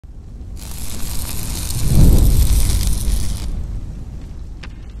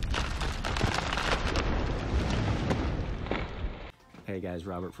Hey guys,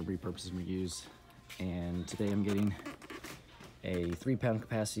 Robert from Repurpose and Reuse, and today I'm getting a 3-pound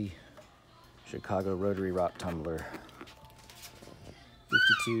capacity Chicago rotary rock tumbler,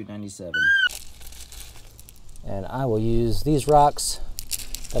 $52.97. And I will use these rocks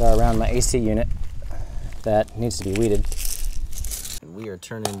that are around my AC unit that needs to be weeded. And we are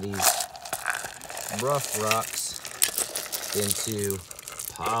turning these rough rocks into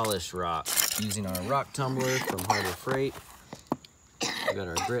polished rock using our rock tumbler from Harbor Freight. We got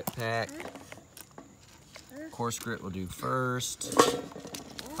our grit pack. Coarse grit we'll do first,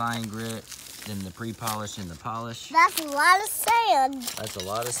 fine grit, then the pre-polish and the polish. That's a lot of sand. That's a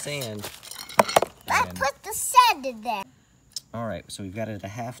lot of sand. Let's put the sand in there. All right, so we've got it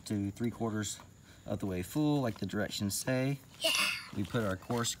 1/2 to 3/4 of the way full, like the directions say. Yeah. We put our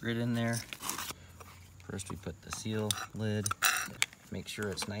coarse grit in there. First we put the seal lid, make sure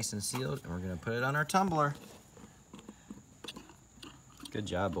it's nice and sealed, and we're gonna put it on our tumbler. Good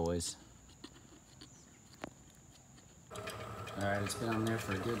job, boys. All right, it's been on there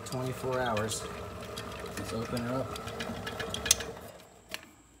for a good 24 hours. Let's open her up.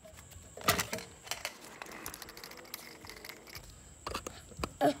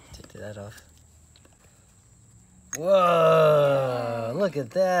 Take that off. Whoa, look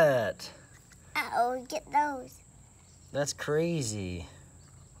at that. Uh-oh, get those. That's crazy.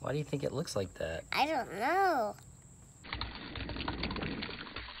 Why do you think it looks like that? I don't know.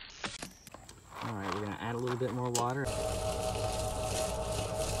 All right, we're gonna add a little bit more water.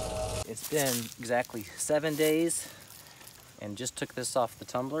 It's been exactly 7 days and just took this off the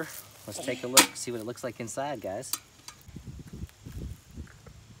tumbler. Let's take a look, see what it looks like inside, guys.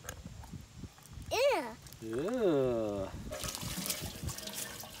 Yeah. Ooh.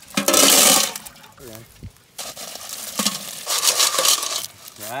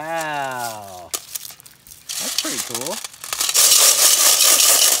 Wow. That's pretty cool.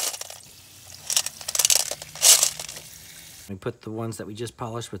 We put the ones that we just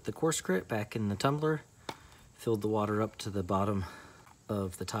polished with the coarse grit back in the tumbler, filled the water up to the bottom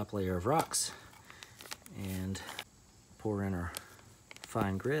of the top layer of rocks, and pour in our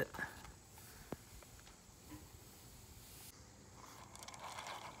fine grit.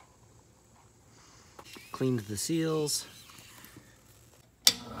 Cleaned the seals.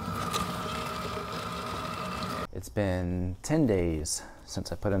 It's been 10 days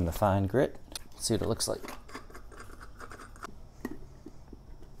since I put in the fine grit. Let's see what it looks like.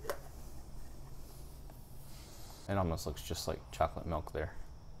 It almost looks just like chocolate milk there.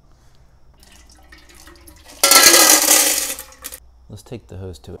 Let's take the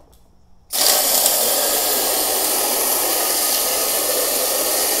hose to it.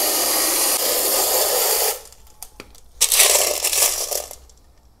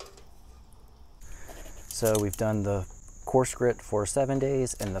 So we've done the coarse grit for 7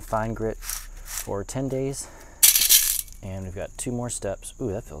 days and the fine grit for 10 days. And we've got 2 more steps.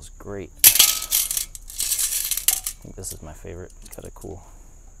 Ooh, that feels great. I think this is my favorite. It's got a cool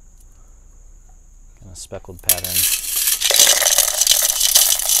kind of speckled pattern.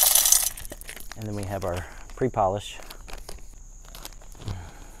 And then we have our pre-polish.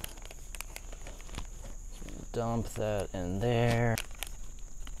 Dump that in there.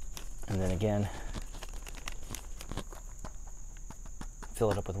 And then again,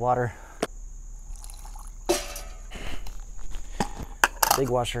 fill it up with water. Big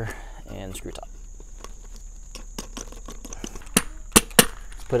washer and screw top.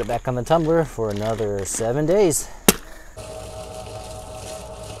 Put it back on the tumbler for another 7 days.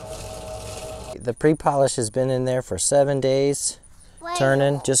 The pre-polish has been in there for 7 days. Wait,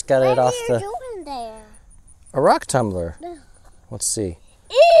 Turning, just got it off the... What are you doing there? A rock tumbler. No. Let's see.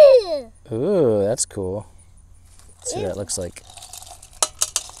 Ew. Ooh, that's cool. Let's see what that looks like.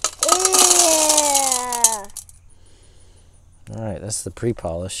 Yeah. All right, that's the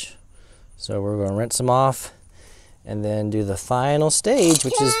pre-polish. So we're going to rinse them off and then do the final stage,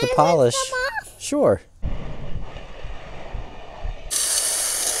 which is the polish. Rinse them off? Sure.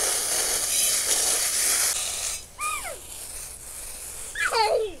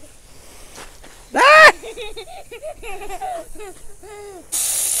 Ah!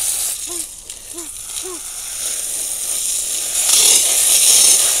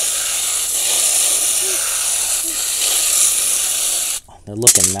 They're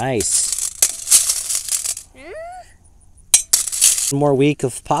looking nice. One more week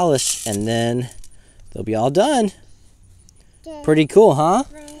of polish and then they'll be all done. Pretty cool, huh?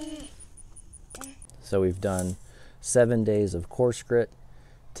 So we've done 7 days of coarse grit,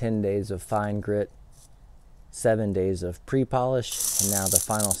 10 days of fine grit, 7 days of pre-polish, and now the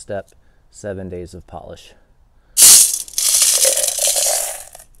final step, 7 days of polish.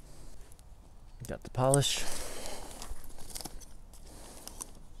 Got the polish.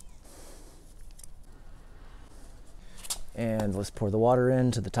 And let's pour the water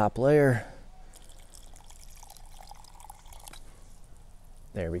into the top layer.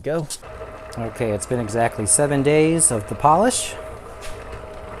 There we go. Okay, it's been exactly 7 days of the polish.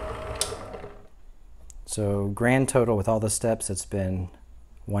 So grand total with all the steps, it's been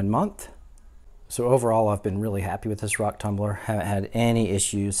 1 month. So overall, I've been really happy with this rock tumbler. Haven't had any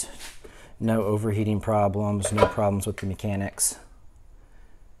issues. No overheating problems, no problems with the mechanics.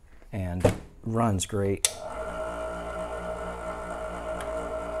 And runs great.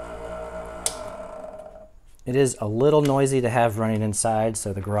 It is a little noisy to have running inside,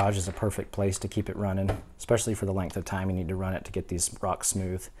 so the garage is a perfect place to keep it running, especially for the length of time you need to run it to get these rocks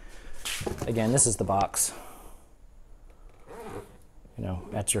smooth. Again, this is the box. You know,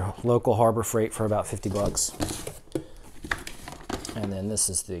 at your local Harbor Freight for about 50 bucks. And then this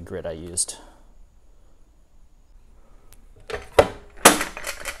is the grit I used.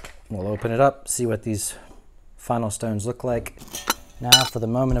 We'll open it up, see what these final stones look like. Now for the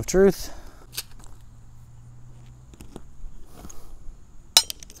moment of truth.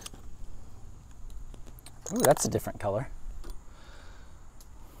 Ooh, that's a different color.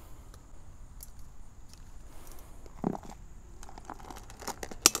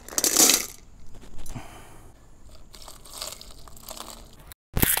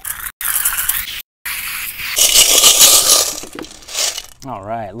 All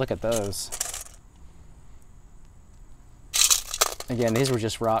right, look at those. Again, these were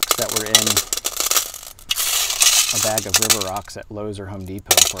just rocks that were in a bag of river rocks at Lowe's or Home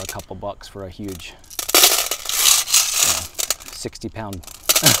Depot for a couple bucks for a huge 60-pound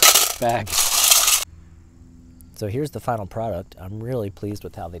bag. So here's the final product. I'm really pleased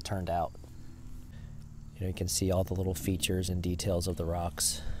with how they turned out. You know, you can see all the little features and details of the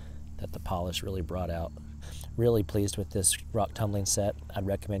rocks that the polish really brought out. Really pleased with this rock tumbling set. I'd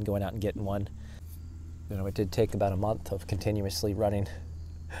recommend going out and getting one. You know, it did take about a month of continuously running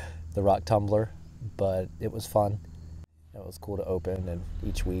the rock tumbler, but it was fun. It was cool to open and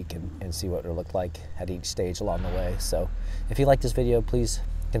each week and see what it looked like at each stage along the way. So if you like this video, please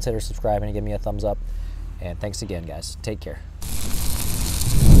consider subscribing and give me a thumbs up. And thanks again, guys. Take care.